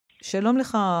שלום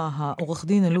לך, העורך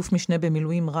דין, אלוף משנה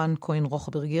במילואים רן כהן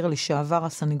רוחברגר, לשעבר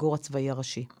הסניגור הצבאי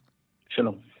הראשי.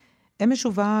 שלום. אמש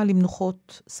הובא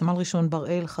למנוחות סמל ראשון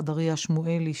בראל חדריה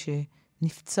שמואלי,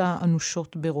 שנפצע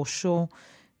אנושות בראשו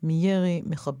מירי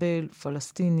מחבל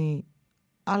פלסטיני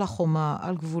על החומה,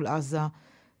 על גבול עזה,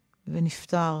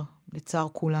 ונפטר לצער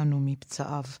כולנו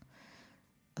מפצעיו.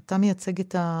 אתה מייצג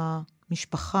את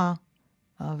המשפחה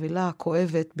האבלה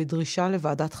הכואבת בדרישה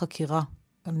לוועדת חקירה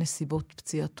על נסיבות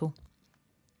פציעתו.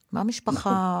 מה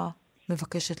המשפחה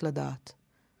מבקשת לדעת?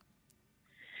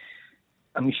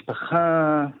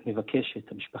 המשפחה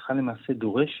מבקשת, המשפחה למעשה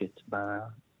דורשת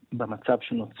במצב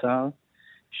שנוצר,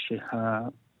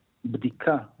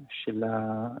 שהבדיקה של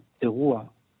האירוע,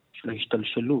 של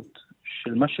ההשתלשלות,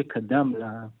 של מה שקדם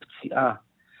לפציעה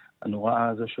הנוראה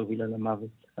הזו שהובילה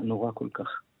למוות, הנורא כל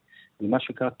כך, ומה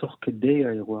שקרה תוך כדי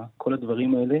האירוע, כל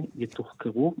הדברים האלה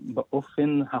יתוחקרו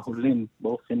באופן ההולם,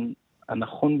 באופן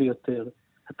הנכון ביותר,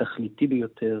 התכליתי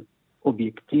ביותר,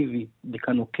 אובייקטיבי,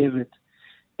 בדיקה נוקבת.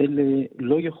 אלה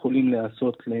לא יכולים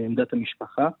לעשות לעמדת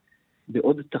המשפחה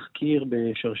בעוד תחקיר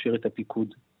בשרשרת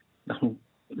הפיקוד. אנחנו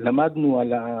למדנו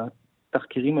על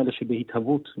התחקירים האלה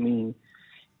שבהתהוות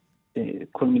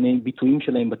מכל מיני ביטויים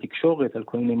שלהם בתקשורת, על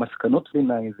כל מיני מסקנות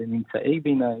ביניים וממצאי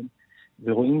ביניים,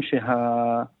 ורואים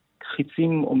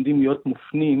חיצים עומדים להיות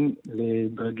מופנים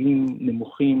לדרגים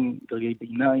נמוכים, דרגי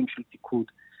ביניים של פיקוד,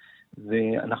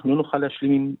 ואנחנו לא נוכל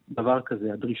להשלים עם דבר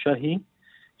כזה. הדרישה היא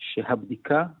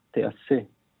שהבדיקה תיעשה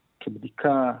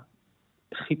כבדיקה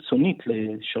חיצונית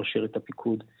לשרשרת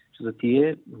הפיקוד, שזו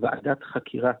תהיה ועדת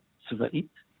חקירה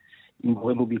צבאית, עם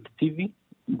גורם אובייקטיבי,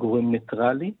 גורם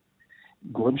ניטרלי,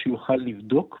 גורם שיוכל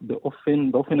לבדוק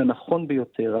באופן הנכון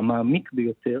ביותר, המעמיק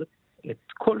ביותר,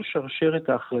 את כל שרשרת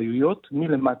האחריויות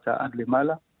מלמטה עד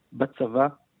למעלה, בצבא,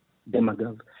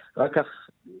 במג"ב. רק כך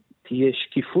תהיה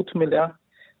שקיפות מלאה,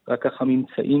 רק כך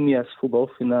הממצאים יאספו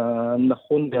באופן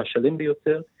הנכון והשלם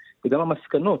ביותר, וגם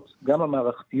המסקנות, גם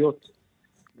המערכתיות,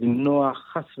 למנוע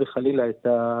חס וחלילה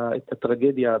את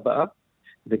הטרגדיה הבאה,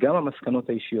 וגם המסקנות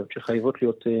האישיות שחייבות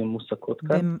להיות מוסקות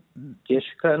כאן. כי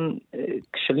יש כאן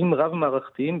כשלים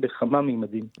רב-מערכתיים בכמה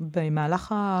מימדים.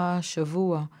 במהלך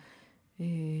השבוע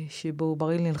שבו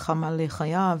בראל נלחם על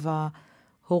חייו,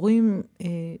 ההורים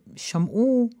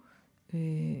שמעו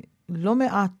לא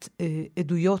מעט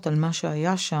עדויות על מה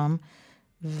שהיה שם,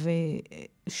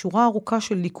 ושורה ארוכה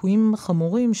של ליקויים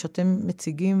חמורים שאתם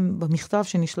מציגים במכתב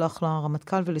שנשלח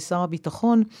לרמטכ"ל ולשר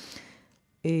הביטחון,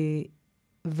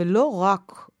 ולא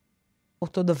רק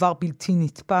אותו דבר בלתי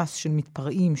נתפס של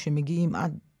מתפרעים שמגיעים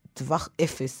עד טווח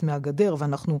אפס מהגדר,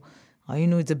 ואנחנו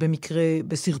ראינו את זה במקרה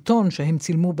בסרטון שהם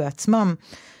צילמו בעצמם,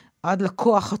 עד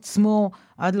לכוח עצמו,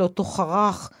 עד לאותו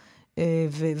חרך,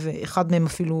 ואחד מהם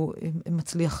אפילו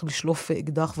מצליח לשלוף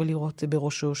אקדח ולירות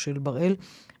בראשו של בראל.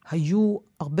 היו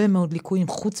הרבה מאוד ליקויים,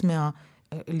 חוץ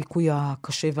מהליקוי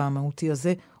הקשה והמהותי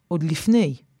הזה, עוד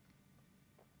לפני.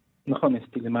 נכון,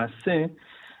 אסתי, למעשה,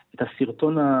 את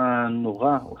הסרטון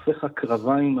הנורא, הופך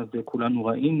הקרביים הזה, כולנו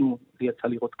ראינו, לי יצא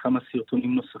לראות כמה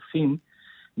סרטונים נוספים,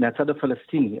 מהצד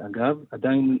הפלסטיני. אגב,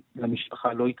 עדיין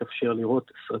למשפחה לא התאפשר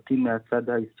לראות סרטים מהצד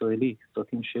הישראלי,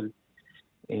 סרטים של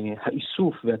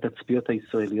האיסוף והתצפיות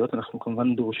הישראליות. אנחנו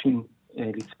כמובן דורשים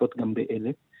לצפות גם באלה,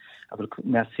 אבל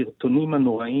מהסרטונים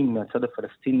הנוראים מהצד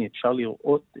הפלסטיני אפשר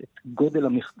לראות את גודל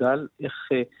המחדל, איך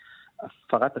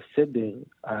הפרת הסדר,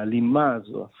 האלימה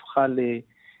הזו, הפכה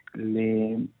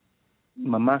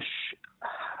לממש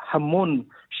המון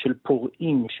של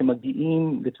פורעים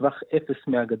שמגיעים לטווח אפס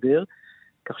מהגדר,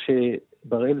 כך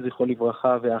שבראל זכרו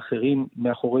לברכה והאחרים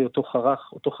מאחורי אותו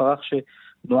חרך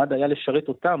שנועד היה לשרת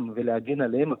אותם ולהגן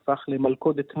עליהם, הפך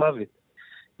למלכודת מוות,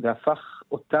 והפך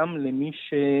אותם למי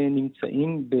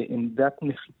שנמצאים בעמדת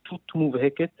נחיתות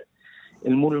מובהקת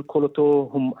אל מול כל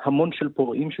אותו המון של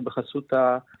פורעים שבחסות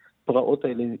הפרעות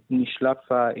האלה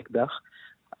נשלף האקדח.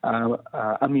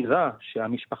 האמירה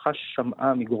שהמשפחה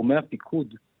שמעה מגורמי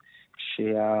הפיקוד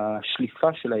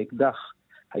שהשליפה של האקדח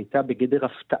הייתה בגדר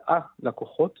הפתעה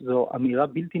לכוחות, זו אמירה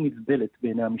בלתי נסבלת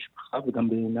בעיני המשפחה וגם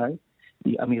בעיניי,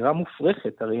 היא אמירה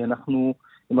מופרכת. הרי אנחנו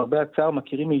עם הרבה הצער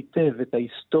מכירים היטב את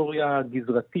ההיסטוריה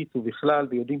הגזרתית ובכלל,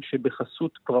 ויודעים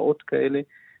שבחסות פרעות כאלה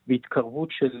והתקרבות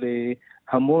של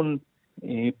המון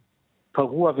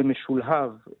פרוע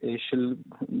ומשולהב של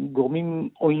גורמים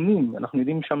עוינים, אנחנו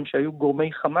יודעים שם שהיו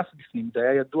גורמי חמאס בפנים, זה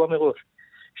היה ידוע מראש,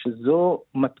 שזו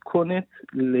מתכונת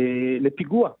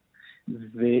לפיגוע,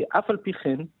 ואף על פי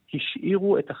כן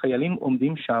השאירו את החיילים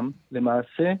עומדים שם,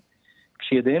 למעשה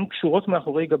כשידיהם קשורות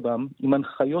מאחורי גבם, עם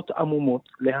הנחיות עמומות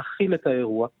להכיל את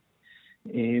האירוע.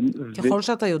 ככל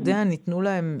שאתה יודע, ניתנו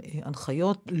להם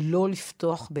הנחיות לא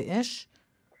לפתוח באש?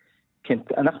 כן,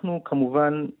 אנחנו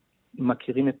כמובן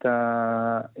מכירים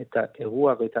את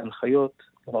האירוע ואת ההנחיות,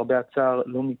 למרבה הצער,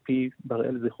 לא מפי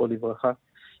בראל זכרו לברכה,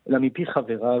 אלא מפי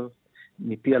חבריו,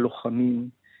 מפי הלוחמים,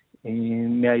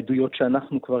 מהעדויות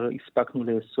שאנחנו כבר הספקנו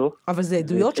לאסוף. אבל זה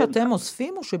עדויות שאתם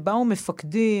אוספים, או שבאו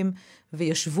מפקדים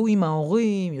וישבו עם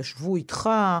ההורים, ישבו איתך,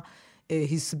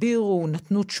 הסבירו,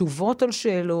 נתנו תשובות על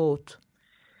שאלות?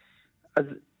 אז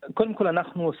קודם כל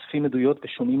אנחנו אוספים עדויות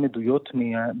ושומעים עדויות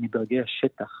מדרגי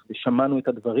השטח, ושמענו את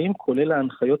הדברים, כולל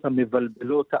ההנחיות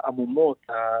המבלבלות, העמומות,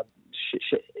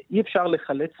 שאי אפשר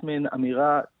לחלץ מהן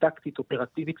אמירה טקטית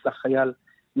אופרטיבית לחייל,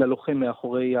 ללוחם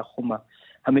מאחורי החומה.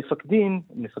 המפקדים,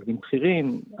 מפקדים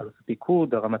בכירים, אלוף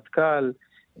הפיקוד, הרמטכ"ל,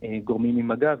 גורמים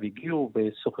ממג"ב, הגיעו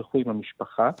ושוחחו עם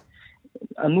המשפחה,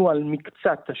 ענו על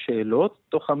מקצת השאלות,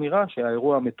 תוך אמירה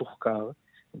שהאירוע מתוחקר,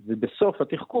 ובסוף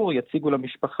התחקור יציגו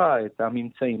למשפחה את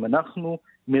הממצאים. אנחנו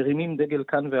מרימים דגל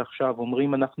כאן ועכשיו,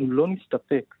 אומרים אנחנו לא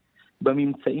נסתפק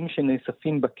בממצאים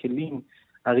שנאספים בכלים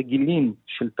הרגילים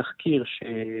של תחקיר,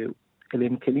 שאלה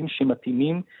הם כלים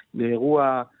שמתאימים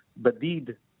לאירוע בדיד,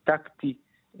 טקטי,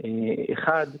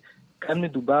 אחד. כאן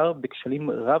מדובר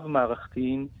בכשלים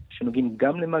רב-מערכתיים שנוגעים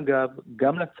גם למג"ב,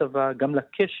 גם לצבא, גם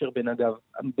לקשר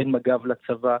בין מג"ב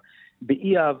לצבא,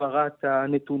 באי העברת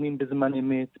הנתונים בזמן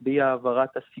אמת, באי העברת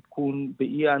הסיכון,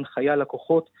 באי ההנחיה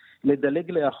לכוחות,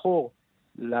 לדלג לאחור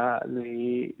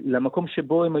למקום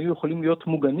שבו הם היו יכולים להיות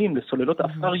מוגנים, לסוללות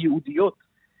אפר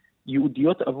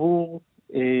יהודיות עבור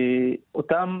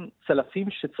אותם צלפים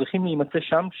שצריכים להימצא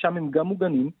שם, שם הם גם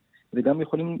מוגנים וגם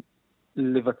יכולים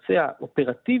לבצע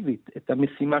אופרטיבית את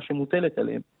המשימה שמוטלת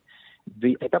עליהם.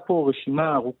 והייתה פה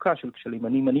רשימה ארוכה של כשלים.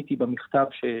 אני מניתי במכתב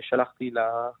ששלחתי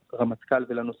לרמטכ"ל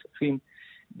ולנוספים,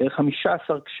 בערך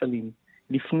 15 כשלים,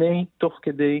 לפני, תוך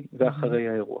כדי ואחרי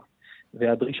האירוע.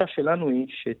 והדרישה שלנו היא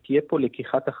שתהיה פה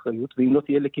לקיחת אחריות, ואם לא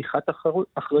תהיה לקיחת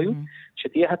אחריות,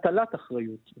 שתהיה הטלת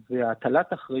אחריות.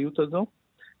 וההטלת אחריות הזו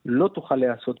לא תוכל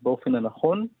להיעשות באופן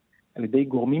הנכון, על ידי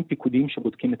גורמים פיקודיים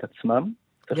שבודקים את עצמם.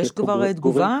 יש כבר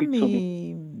תגובה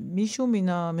ממישהו מן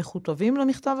המכותבים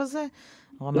למכתב הזה?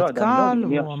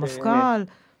 הרמטכ"ל או המפכ"ל?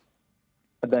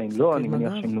 עדיין לא, אני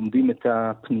מניח שהם לומדים את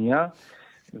הפנייה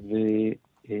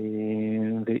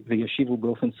וישיבו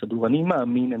באופן סדור. אני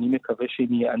מאמין, אני מקווה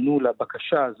שהם יענו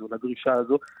לבקשה הזו, לדרישה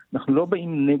הזו. אנחנו לא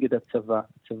באים נגד הצבא.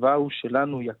 הצבא הוא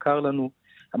שלנו, יקר לנו.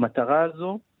 המטרה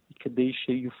הזו היא כדי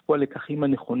שיופקו הלקחים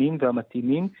הנכונים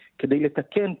והמתאימים, כדי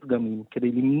לתקן פגמים,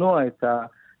 כדי למנוע את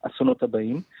האסונות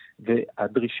הבאים.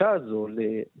 והדרישה הזו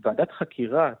לוועדת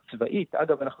חקירה צבאית,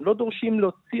 אגב, אנחנו לא דורשים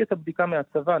להוציא את הבדיקה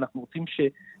מהצבא, אנחנו רוצים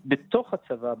שבתוך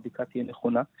הצבא הבדיקה תהיה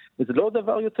נכונה, וזה לא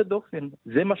דבר יוצא דופן,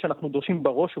 זה מה שאנחנו דורשים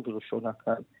בראש ובראשונה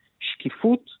כאן.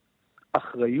 שקיפות,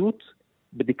 אחריות,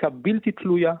 בדיקה בלתי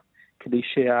תלויה, כדי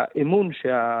שהאמון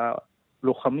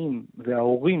שהלוחמים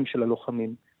וההורים של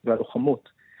הלוחמים והלוחמות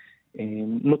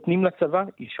נותנים לצבא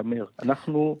יישמר.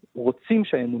 אנחנו רוצים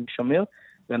שהאמון יישמר,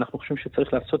 ואנחנו חושבים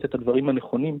שצריך לעשות את הדברים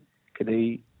הנכונים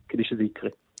כדי שזה יקרה.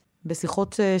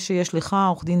 בשיחות שיש לך,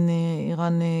 עורך דין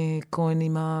אירן כהן,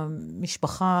 עם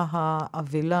המשפחה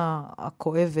האבלה,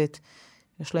 הכואבת,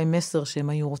 יש להם מסר שהם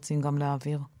היו רוצים גם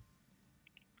להעביר.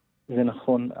 זה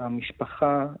נכון,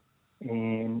 המשפחה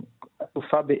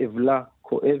עטופה באבלה,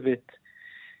 כואבת,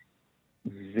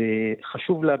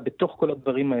 וחשוב לה בתוך כל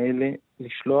הדברים האלה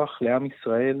לשלוח לעם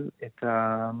ישראל את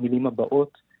המילים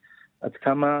הבאות, עד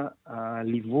כמה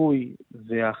הליווי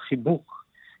והחיבוק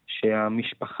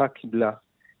שהמשפחה קיבלה,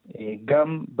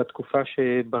 גם בתקופה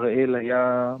שבראל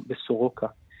היה בסורוקה,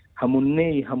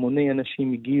 המוני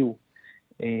אנשים הגיעו,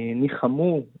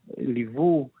 ניחמו,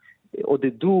 ליוו,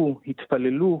 עודדו,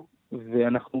 התפללו,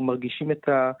 ואנחנו מרגישים את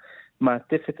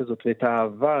המעטפת הזאת ואת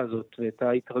האהבה הזאת ואת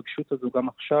ההתרגשות הזו גם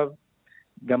עכשיו,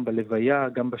 גם בלוויה,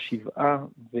 גם בשבעה,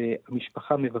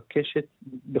 והמשפחה מבקשת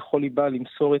בכל ליבה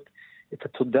למסור את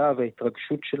התודה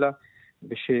וההתרגשות שלה,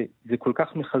 ושזה כל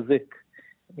כך מחזק,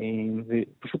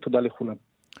 ופשוט תודה לכולם.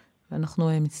 אנחנו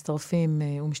מצטרפים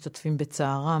ומשתתפים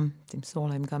בצערם, תמסור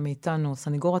להם גם מאיתנו,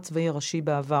 סניגור הצבאי הראשי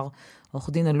בעבר, עורך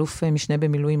דין אלוף משנה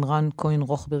במילואים רן כהן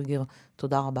רוחברגר,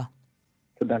 תודה רבה.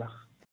 תודה לך.